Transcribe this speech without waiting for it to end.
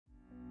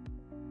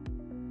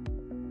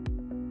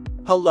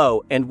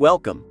Hello and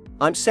welcome.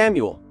 I'm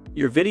Samuel,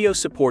 your video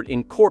support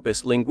in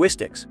Corpus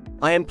Linguistics.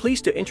 I am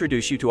pleased to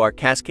introduce you to our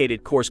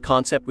cascaded course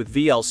concept with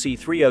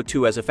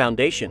VLC302 as a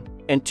foundation,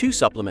 and 2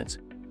 supplements.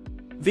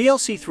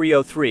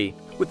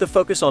 VLC303, with the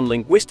focus on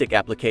linguistic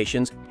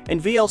applications, and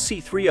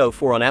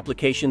VLC304 on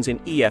applications in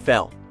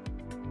EFL.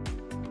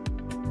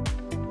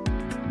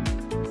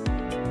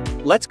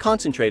 Let's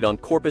concentrate on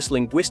Corpus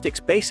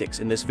Linguistics basics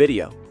in this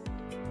video.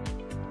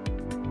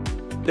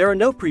 There are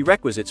no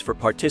prerequisites for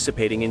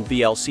participating in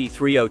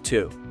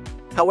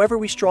VLC302. However,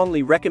 we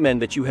strongly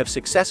recommend that you have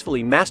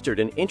successfully mastered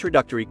an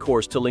introductory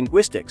course to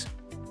linguistics.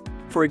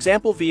 For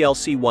example,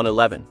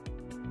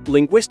 VLC111,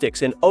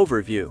 Linguistics and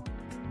Overview.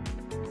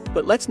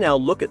 But let's now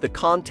look at the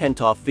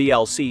content of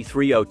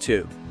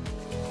VLC302.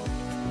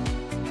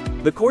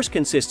 The course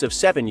consists of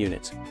 7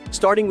 units,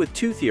 starting with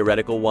 2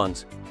 theoretical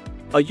ones.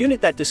 A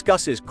unit that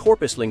discusses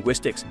corpus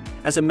linguistics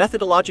as a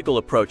methodological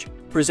approach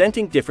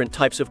presenting different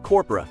types of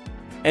corpora,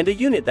 and a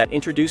unit that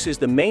introduces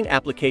the main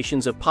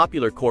applications of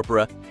popular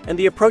corpora and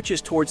the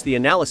approaches towards the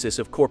analysis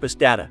of corpus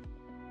data.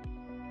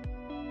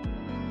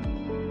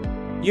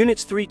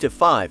 Units 3 to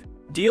 5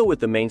 deal with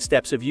the main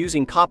steps of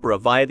using corpora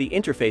via the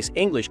interface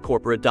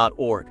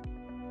englishcorpora.org.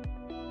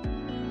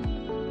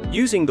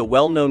 Using the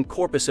well-known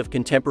corpus of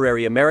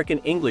contemporary American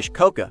English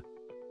COCA,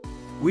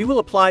 we will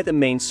apply the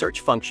main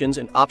search functions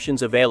and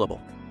options available.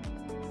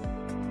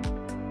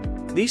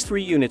 These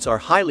 3 units are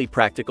highly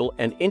practical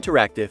and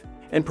interactive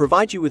and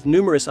provide you with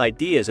numerous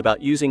ideas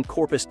about using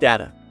corpus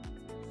data.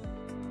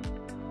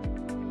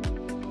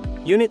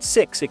 Unit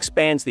 6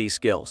 expands these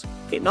skills.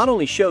 It not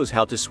only shows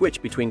how to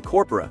switch between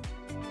corpora,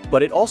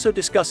 but it also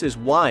discusses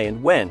why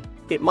and when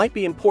it might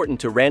be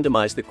important to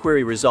randomize the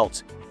query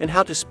results and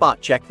how to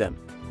spot check them.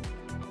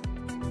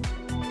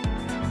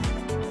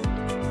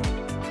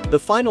 The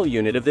final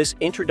unit of this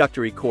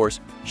introductory course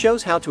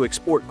shows how to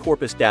export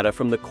corpus data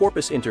from the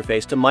Corpus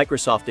interface to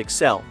Microsoft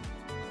Excel,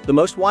 the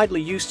most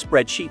widely used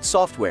spreadsheet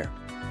software.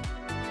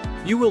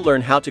 You will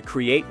learn how to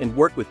create and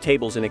work with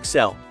tables in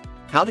Excel,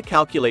 how to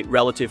calculate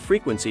relative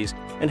frequencies,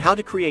 and how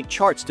to create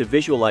charts to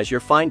visualize your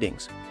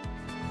findings.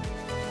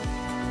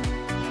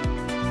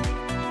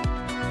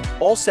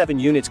 All 7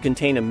 units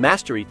contain a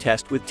mastery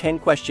test with 10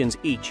 questions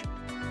each.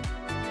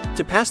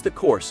 To pass the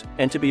course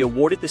and to be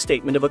awarded the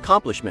statement of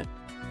accomplishment,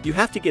 you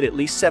have to get at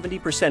least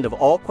 70% of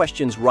all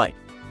questions right.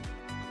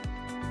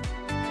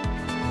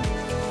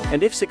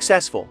 And if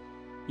successful,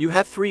 you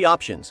have 3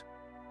 options.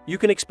 You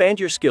can expand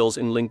your skills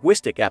in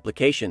linguistic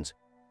applications,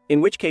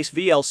 in which case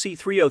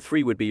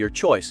VLC303 would be your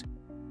choice.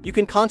 You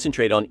can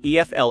concentrate on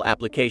EFL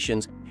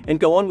applications and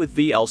go on with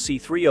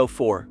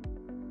VLC304.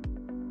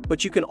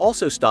 But you can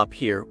also stop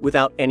here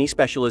without any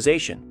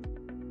specialization.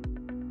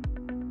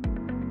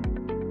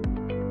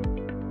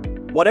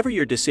 Whatever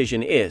your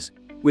decision is,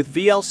 with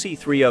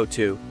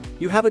VLC302,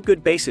 you have a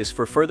good basis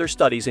for further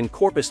studies in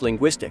corpus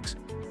linguistics.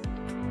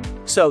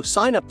 So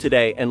sign up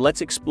today and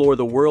let's explore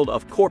the world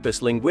of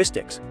corpus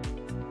linguistics.